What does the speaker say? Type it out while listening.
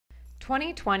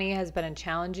2020 has been a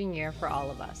challenging year for all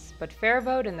of us, but Fair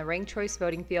Vote and the ranked choice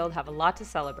voting field have a lot to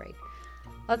celebrate.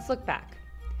 Let's look back.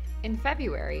 In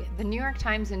February, the New York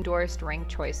Times endorsed ranked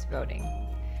choice voting.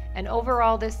 And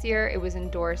overall this year, it was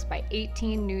endorsed by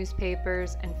 18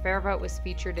 newspapers, and Fair Vote was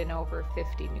featured in over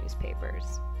 50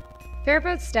 newspapers. Fair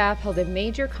Vote staff held a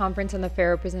major conference on the Fair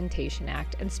Representation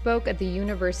Act and spoke at the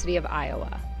University of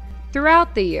Iowa.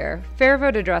 Throughout the year, Fair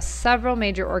Vote addressed several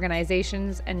major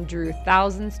organizations and drew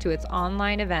thousands to its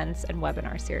online events and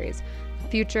webinar series, The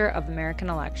Future of American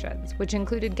Elections, which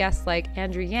included guests like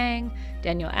Andrew Yang,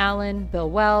 Daniel Allen, Bill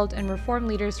Weld, and reform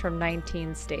leaders from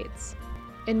 19 states.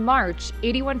 In March,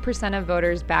 81% of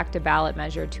voters backed a ballot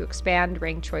measure to expand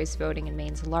ranked choice voting in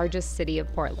Maine's largest city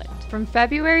of Portland. From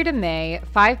February to May,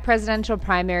 5 presidential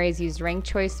primaries used ranked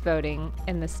choice voting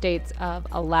in the states of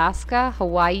Alaska,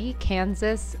 Hawaii,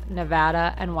 Kansas,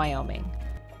 Nevada, and Wyoming.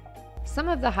 Some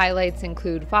of the highlights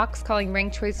include Fox calling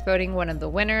ranked choice voting one of the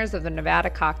winners of the Nevada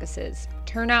caucuses,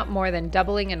 turnout more than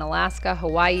doubling in Alaska,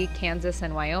 Hawaii, Kansas,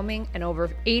 and Wyoming, and over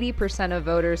 80% of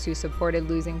voters who supported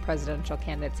losing presidential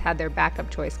candidates had their backup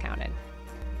choice counted.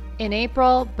 In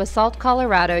April, Basalt,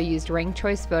 Colorado used ranked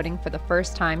choice voting for the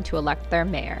first time to elect their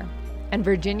mayor, and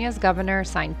Virginia's governor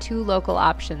signed 2 local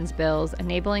options bills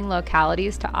enabling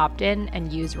localities to opt in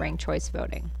and use ranked choice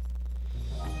voting.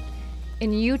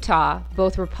 In Utah,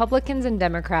 both Republicans and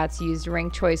Democrats used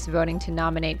ranked choice voting to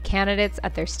nominate candidates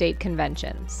at their state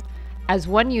conventions. As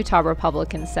one Utah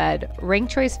Republican said,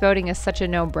 ranked choice voting is such a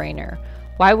no-brainer.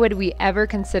 Why would we ever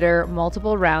consider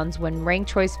multiple rounds when ranked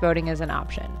choice voting is an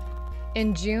option?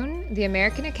 In June, the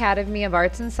American Academy of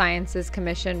Arts and Sciences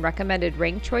Commission recommended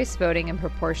ranked choice voting and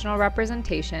proportional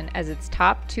representation as its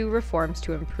top 2 reforms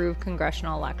to improve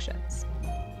congressional elections.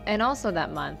 And also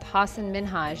that month, Hassan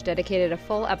Minhaj dedicated a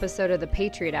full episode of the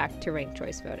Patriot Act to ranked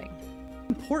choice voting.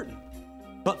 Important.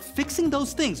 But fixing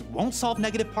those things won't solve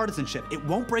negative partisanship. It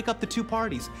won't break up the 2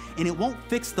 parties. And it won't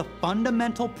fix the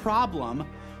fundamental problem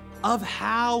of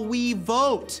how we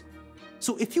vote.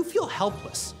 So if you feel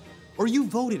helpless, or you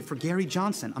voted for Gary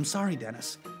Johnson, I'm sorry,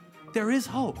 Dennis, there is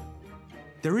hope.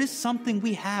 There is something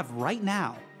we have right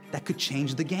now that could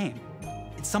change the game.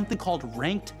 It's something called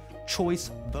ranked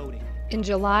choice voting. In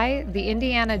July, the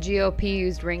Indiana GOP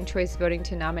used ranked choice voting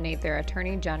to nominate their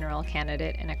Attorney General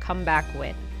candidate in a comeback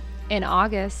win. In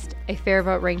August, a Fair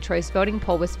Vote ranked choice voting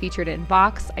poll was featured in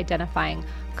Vox, identifying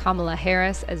Kamala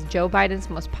Harris as Joe Biden's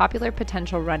most popular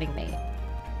potential running mate.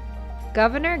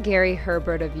 Governor Gary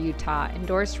Herbert of Utah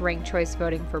endorsed ranked choice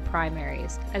voting for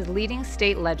primaries as leading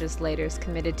state legislators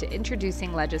committed to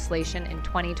introducing legislation in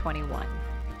 2021.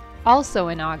 Also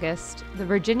in August, the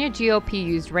Virginia GOP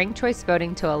used ranked choice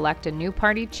voting to elect a new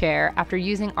party chair after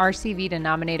using RCV to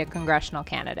nominate a congressional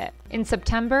candidate. In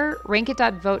September,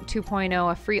 Rankit.Vote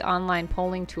 2.0, a free online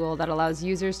polling tool that allows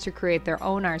users to create their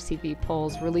own RCV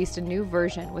polls, released a new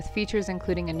version with features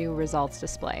including a new results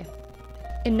display.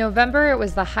 In November, it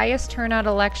was the highest turnout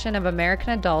election of American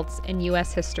adults in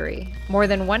U.S. history. More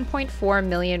than 1.4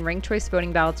 million ranked choice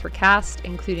voting ballots were cast,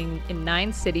 including in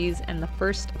 9 cities, and the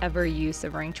first ever use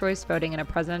of ranked choice voting in a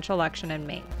presidential election in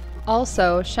Maine.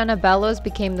 Also, Shenna Bellows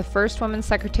became the first woman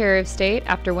Secretary of State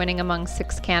after winning among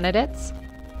 6 candidates.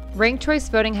 Ranked choice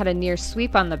voting had a near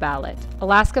sweep on the ballot.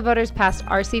 Alaska voters passed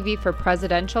RCV for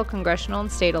presidential, congressional,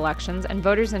 and state elections, and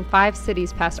voters in 5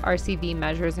 cities passed RCV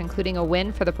measures, including a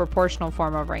win for the proportional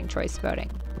form of ranked choice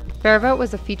voting. Fair Vote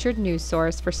was a featured news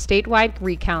source for statewide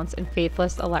recounts and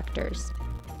faithless electors.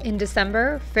 In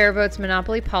December, Fair Vote's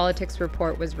Monopoly Politics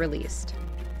report was released.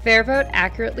 Fair Vote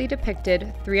accurately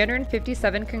depicted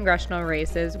 357 congressional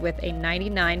races with a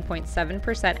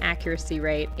 99.7% accuracy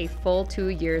rate a full 2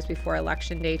 years before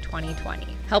Election Day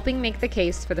 2020, helping make the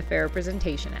case for the Fair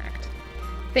Representation Act.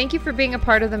 Thank you for being a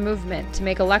part of the movement to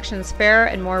make elections fairer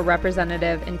and more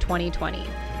representative in 2020.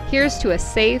 Here's to a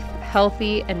safe,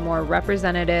 healthy, and more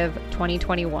representative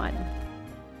 2021.